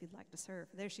desk if you'd like to serve.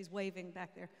 There she's waving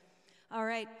back there. All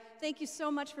right. Thank you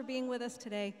so much for being with us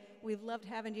today. We've loved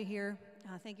having you here.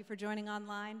 Thank you for joining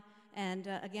online. And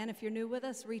again, if you're new with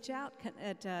us, reach out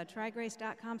at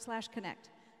trygrace.com/connect.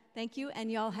 Thank you,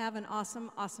 and y'all have an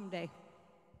awesome, awesome day.